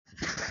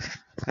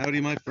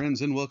Howdy, my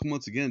friends, and welcome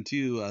once again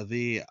to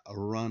the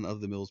Run of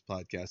the Mills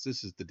podcast.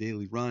 This is the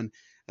daily run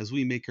as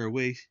we make our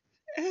way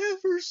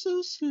ever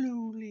so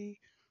slowly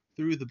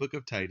through the book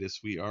of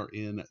Titus. We are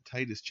in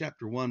Titus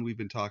chapter 1. We've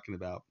been talking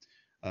about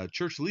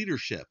church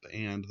leadership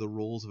and the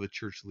roles of a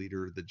church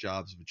leader, the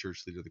jobs of a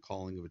church leader, the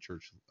calling of a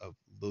church, of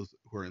those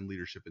who are in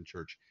leadership in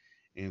church.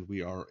 And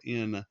we are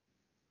in,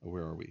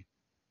 where are we?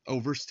 Oh,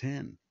 verse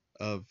 10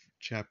 of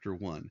chapter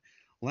 1.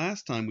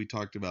 Last time we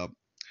talked about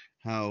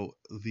how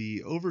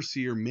the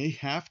overseer may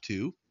have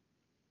to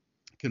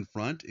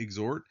confront,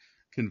 exhort,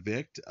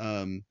 convict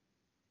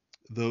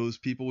those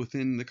people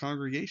within the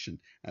congregation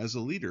as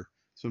a leader.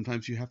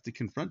 Sometimes you have to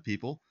confront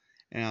people.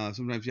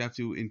 Sometimes you have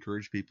to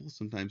encourage people.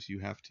 Sometimes you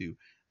have to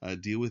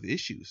deal with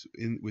issues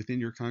within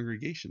your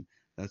congregation.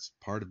 That's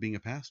part of being a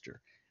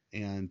pastor.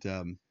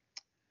 And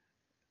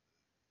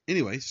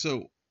anyway,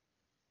 so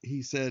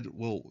he said,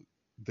 well,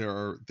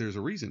 there's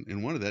a reason,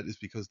 and one of that is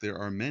because there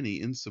are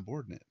many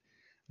insubordinate.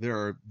 There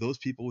are those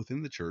people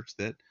within the church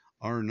that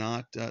are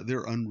not,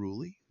 they're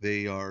unruly.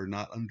 They are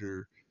not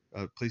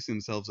placing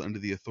themselves under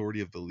the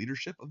authority of the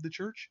leadership of the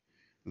church.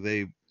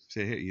 They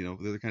say, hey,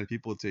 they're the kind of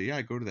people that say, yeah,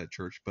 I go to that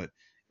church, but,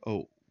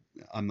 oh,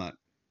 I'm not,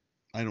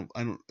 I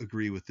don't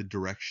agree with the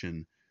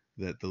direction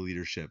that the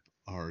leadership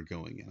are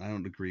going in. I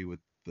don't agree with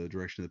the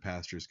direction the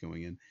pastor is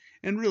going in.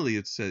 And really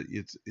it's the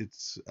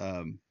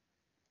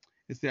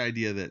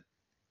idea that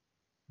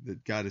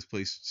God has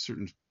placed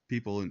certain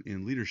people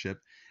in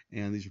leadership,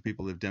 and these are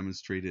people that have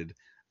demonstrated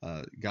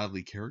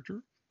godly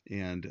character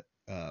and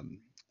an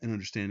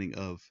understanding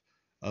of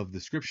the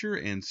scripture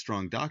and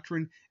strong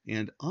doctrine.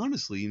 And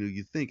honestly,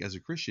 you think as a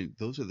Christian,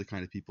 those are the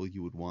kind of people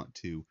you would want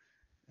to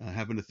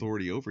have an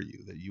authority over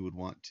you, that you would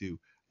want to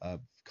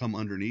come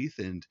underneath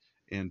and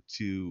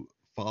to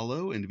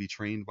follow and to be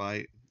trained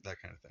by,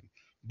 that kind of thing.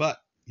 But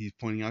he's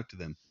pointing out to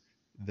them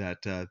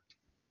that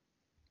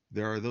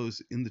there are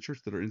those in the church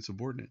that are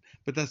insubordinate.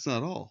 But that's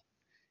not all.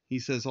 He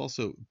says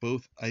also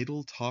both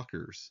idle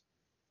talkers,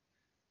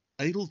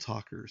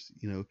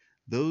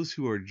 those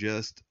who are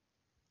just,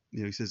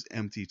 he says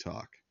empty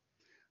talk.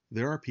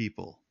 There are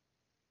people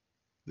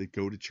that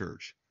go to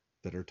church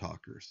that are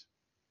talkers,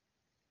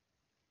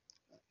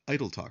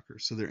 idle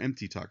talkers. So they're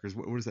empty talkers.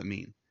 What does that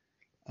mean?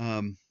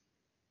 Um,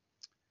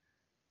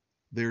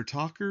 they're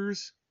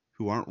talkers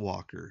who aren't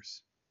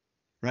walkers,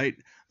 right?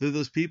 They're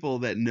those people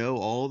that know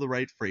all the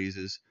right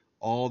phrases,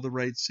 all the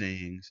right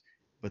sayings,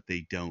 but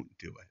they don't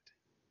do it.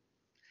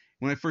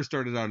 When I first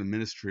started out in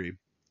ministry,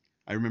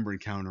 I remember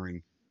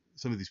encountering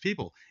some of these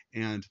people,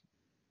 and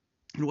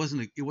it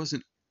wasn't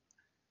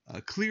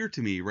clear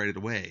to me right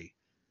away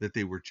that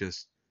they were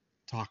just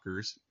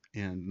talkers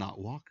and not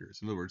walkers.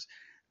 In other words,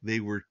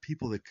 they were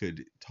people that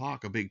could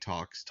talk big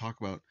talks,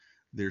 talk about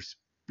their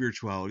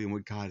spirituality and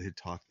what God had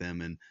taught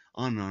them, and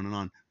on and on and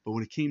on. But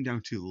when it came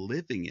down to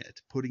living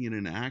it, putting it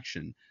in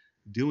action,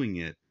 doing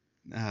it,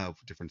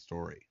 different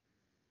story,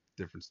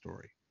 different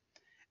story.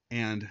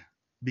 And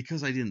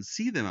because I didn't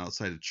see them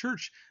outside of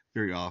church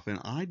very often,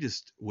 I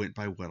just went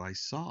by what I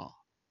saw.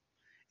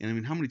 And I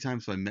mean, how many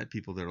times have I met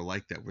people that are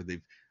like that, where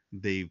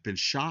they've been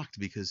shocked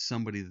because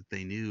somebody that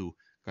they knew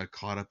got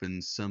caught up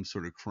in some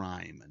sort of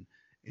crime,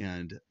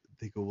 and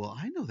they go, well,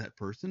 I know that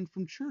person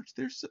from church.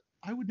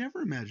 I would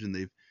never imagine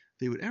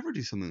they would ever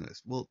do something like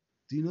this. Well,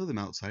 do you know them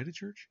outside of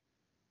church?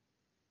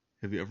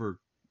 Have you ever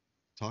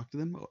talked to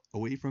them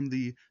away from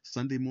the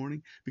Sunday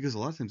morning? Because a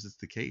lot of times it's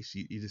the case.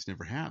 You just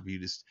never have. You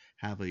just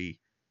have a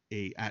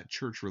at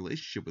church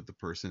relationship with the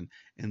person,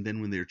 and then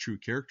when their true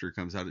character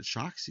comes out, it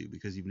shocks you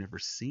because you've never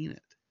seen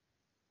it.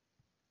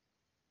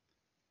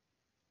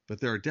 But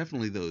there are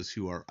definitely those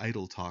who are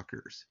idle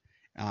talkers.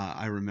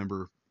 I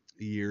remember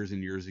years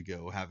and years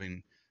ago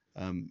having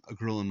a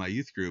girl in my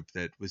youth group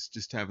that was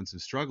just having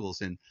some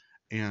struggles, and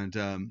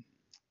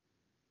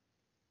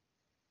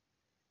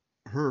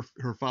her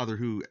father,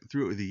 who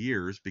through the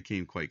years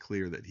became quite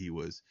clear that he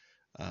was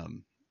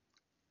um,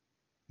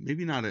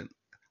 maybe not an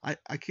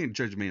I can't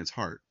judge a man's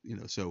heart,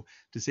 so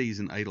to say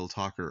he's an idle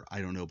talker, I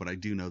don't know, but I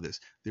do know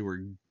this. There were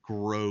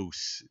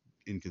gross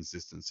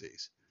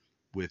inconsistencies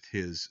with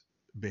his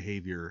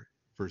behavior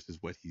versus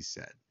what he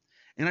said.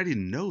 And I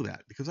didn't know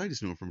that because I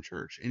just knew him from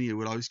church. And he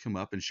would always come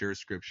up and share a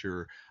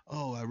scripture.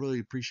 Oh, I really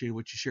appreciate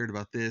what you shared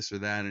about this or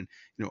that. And,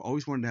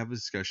 always wanted to have a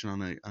discussion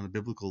on a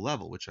biblical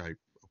level, which I,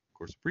 of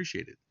course,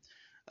 appreciated.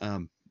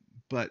 Um,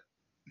 but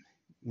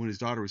when his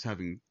daughter was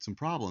having some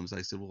problems,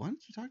 I said, well, why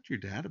don't you talk to your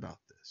dad about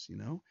this,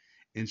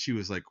 And she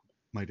was like,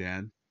 my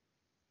dad?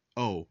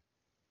 Oh,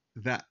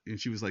 that. And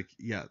she was like,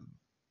 yeah,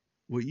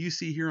 what you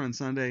see here on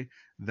Sunday,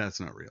 that's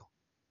not real.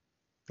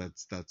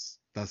 That's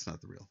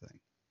not the real thing,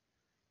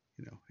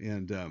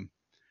 and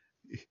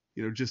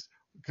just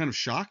kind of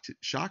shocked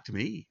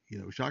me,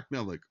 shocked me.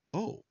 I'm like,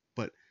 oh,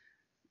 but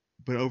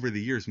over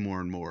the years, more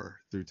and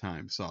more through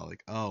time, saw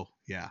like, oh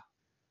yeah,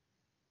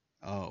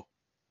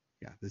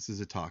 this is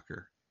a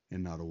talker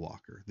and not a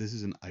walker. This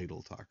is an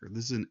idle talker.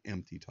 This is an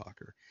empty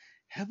talker.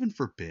 Heaven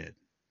forbid,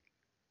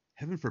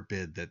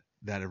 that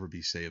ever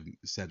be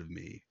said of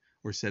me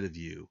or said of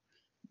you,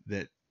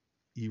 that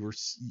you were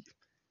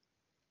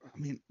I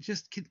mean,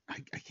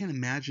 I can't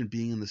imagine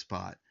being in the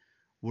spot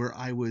where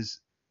I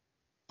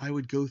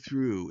would go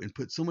through and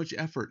put so much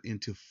effort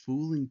into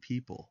fooling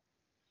people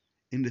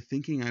into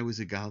thinking I was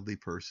a godly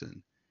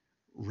person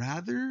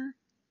rather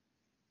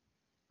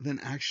than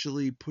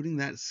actually putting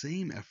that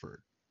same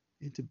effort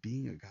into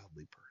being a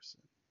godly person.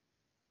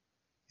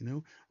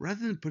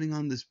 Rather than putting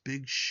on this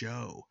big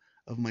show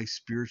of my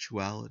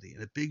spirituality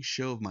and a big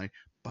show of my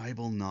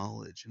Bible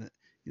knowledge, and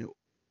you know,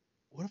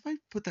 what if I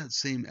put that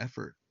same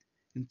effort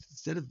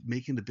instead of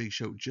making the big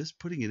show, just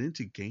putting it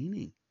into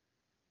gaining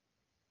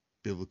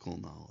biblical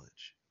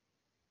knowledge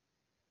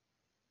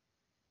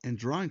and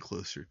drawing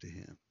closer to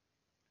Him?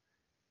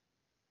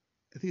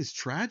 I think it's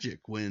tragic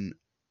when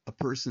a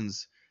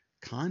person's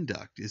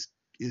conduct is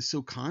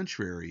so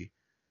contrary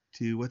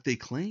to what they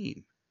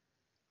claim.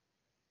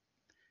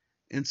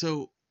 And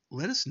so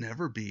let us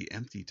never be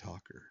empty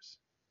talkers.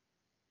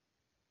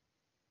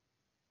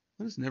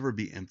 Let us never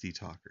be empty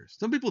talkers.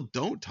 Some people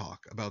don't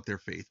talk about their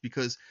faith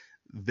because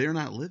they're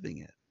not living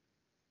it.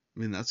 I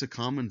mean, that's a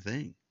common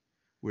thing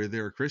where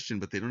they're a Christian,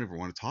 but they don't ever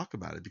want to talk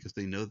about it because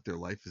they know that their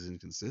life is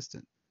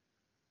inconsistent.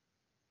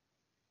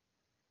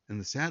 And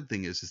the sad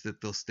thing is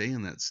that they'll stay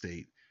in that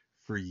state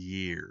for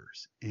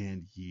years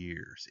and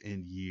years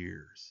and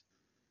years,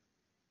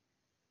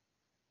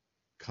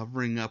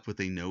 covering up what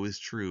they know is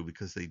true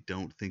because they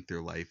don't think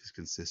their life is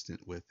consistent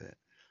with it.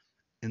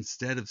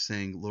 Instead of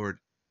saying, Lord,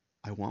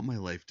 I want my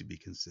life to be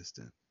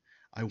consistent.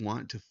 I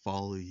want to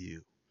follow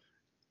you.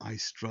 I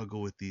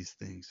struggle with these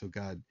things. So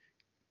God,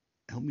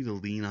 help me to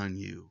lean on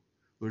you.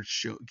 Lord,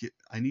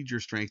 I need your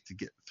strength to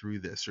get through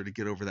this or to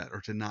get over that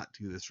or to not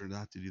do this or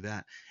not to do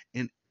that.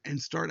 And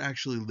start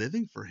actually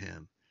living for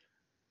Him.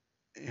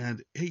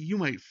 And hey, you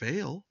might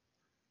fail,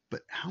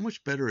 but how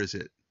much better is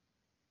it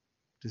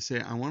to say,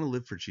 I want to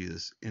live for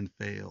Jesus and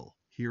fail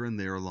here and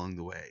there along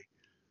the way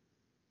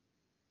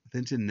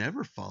than to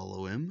never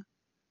follow Him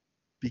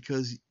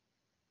because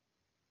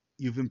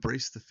you've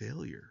embraced the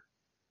failure.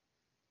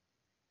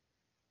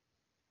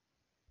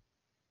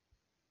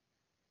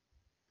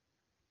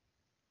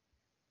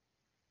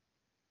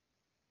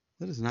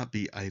 Let us not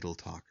be idle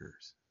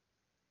talkers.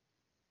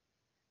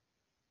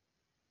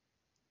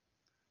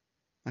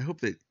 I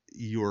hope that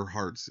your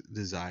heart's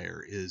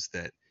desire is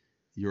that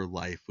your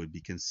life would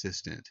be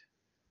consistent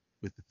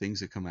with the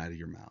things that come out of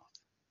your mouth.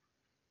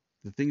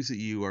 The things that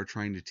you are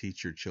trying to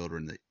teach your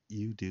children, that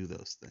you do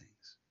those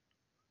things.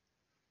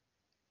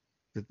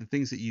 That the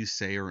things that you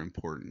say are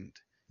important.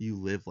 You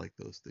live like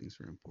those things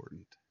are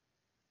important.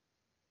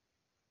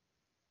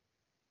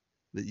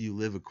 That you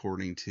live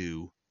according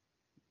to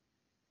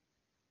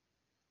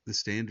the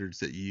standards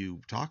that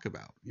you talk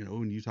about.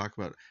 When you talk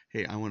about,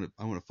 hey, I want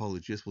to follow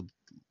Jesus, well,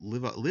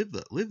 live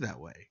that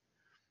way.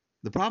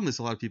 The problem is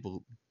a lot of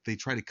people, they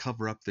try to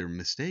cover up their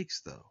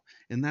mistakes, though,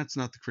 and that's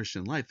not the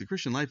Christian life. The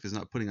Christian life is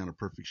not putting on a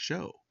perfect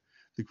show.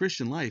 The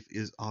Christian life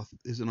is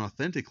an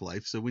authentic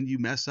life. So when you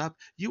mess up,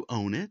 you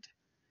own it.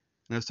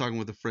 And I was talking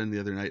with a friend the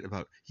other night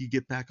about you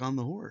get back on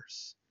the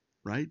horse,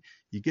 right?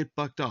 You get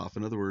bucked off.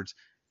 In other words,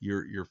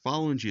 you're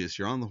following Jesus.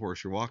 You're on the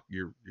horse.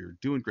 You're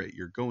doing great.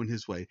 You're going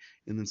His way,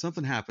 and then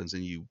something happens,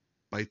 and you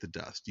bite the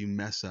dust. You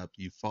mess up.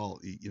 You fall.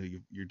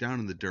 You're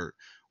down in the dirt.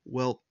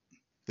 Well,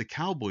 the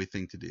cowboy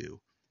thing to do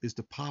is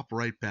to pop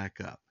right back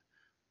up,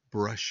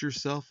 brush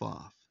yourself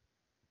off,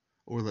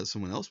 or let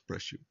someone else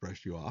brush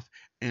you off,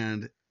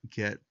 and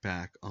get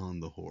back on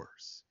the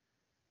horse.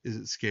 Is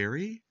it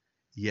scary?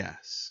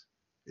 Yes,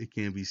 it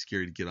can be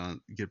scary to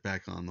get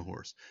back on the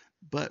horse.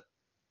 But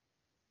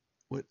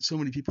what so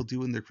many people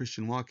do in their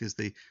Christian walk is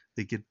they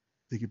get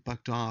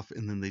bucked off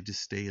and then they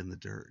just stay in the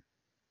dirt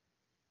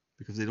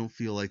because they don't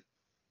feel like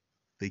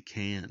they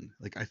can.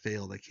 Like, I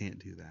failed. I can't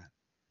do that.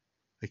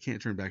 I can't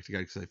turn back to God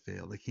because I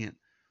failed. I can't.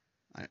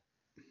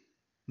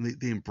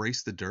 They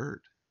embrace the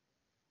dirt.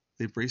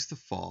 They embrace the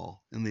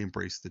fall and they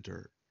embrace the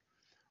dirt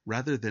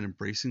rather than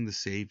embracing the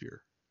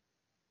Savior.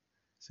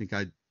 Saying,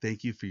 God,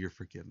 thank you for your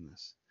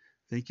forgiveness.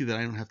 Thank you that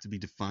I don't have to be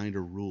defined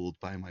or ruled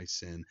by my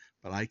sin,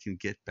 but I can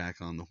get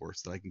back on the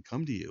horse, that I can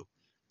come to you.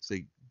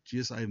 Say,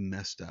 Jesus, I've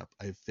messed up.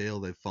 I've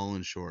failed. I've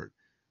fallen short.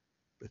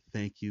 But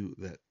thank you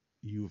that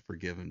you have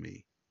forgiven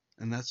me.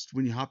 And that's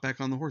when you hop back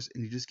on the horse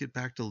and you just get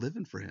back to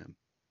living for Him.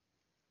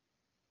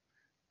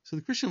 So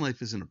the Christian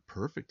life isn't a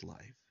perfect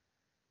life.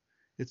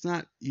 It's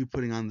not you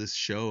putting on this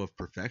show of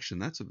perfection.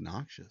 That's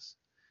obnoxious.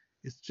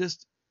 It's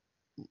just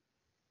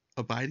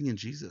abiding in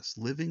Jesus,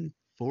 living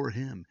for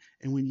Him.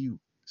 And when you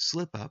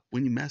slip up,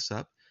 when you mess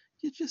up,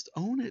 you just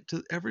own it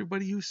to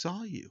everybody who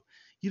saw you.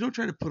 You don't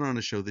try to put on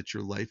a show that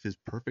your life is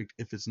perfect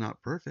if it's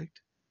not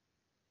perfect.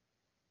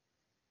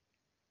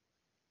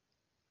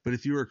 But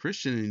if you're a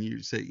Christian and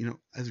you say,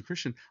 as a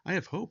Christian, I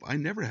have hope. I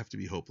never have to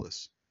be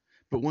hopeless.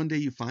 But one day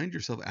you find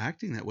yourself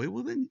acting that way,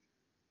 well, then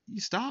you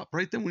stop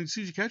right then. As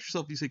soon as you catch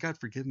yourself, you say, God,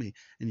 forgive me,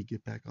 and you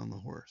get back on the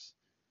horse.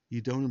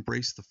 You don't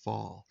embrace the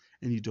fall,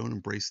 and you don't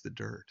embrace the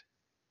dirt.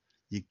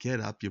 You get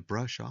up, you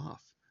brush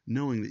off,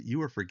 knowing that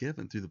you are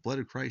forgiven through the blood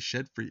of Christ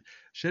shed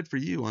for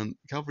you on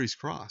Calvary's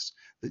cross,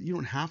 that you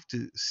don't have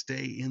to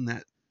stay in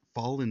that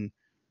fallen,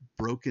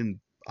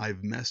 broken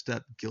I've messed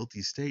up,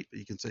 guilty state, but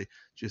you can say,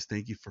 just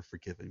thank you for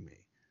forgiving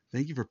me.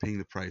 Thank you for paying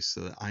the price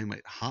so that I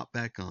might hop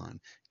back on,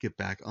 get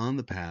back on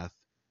the path,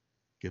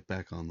 get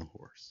back on the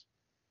horse.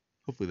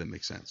 Hopefully that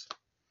makes sense.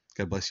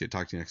 God bless you.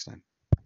 Talk to you next time.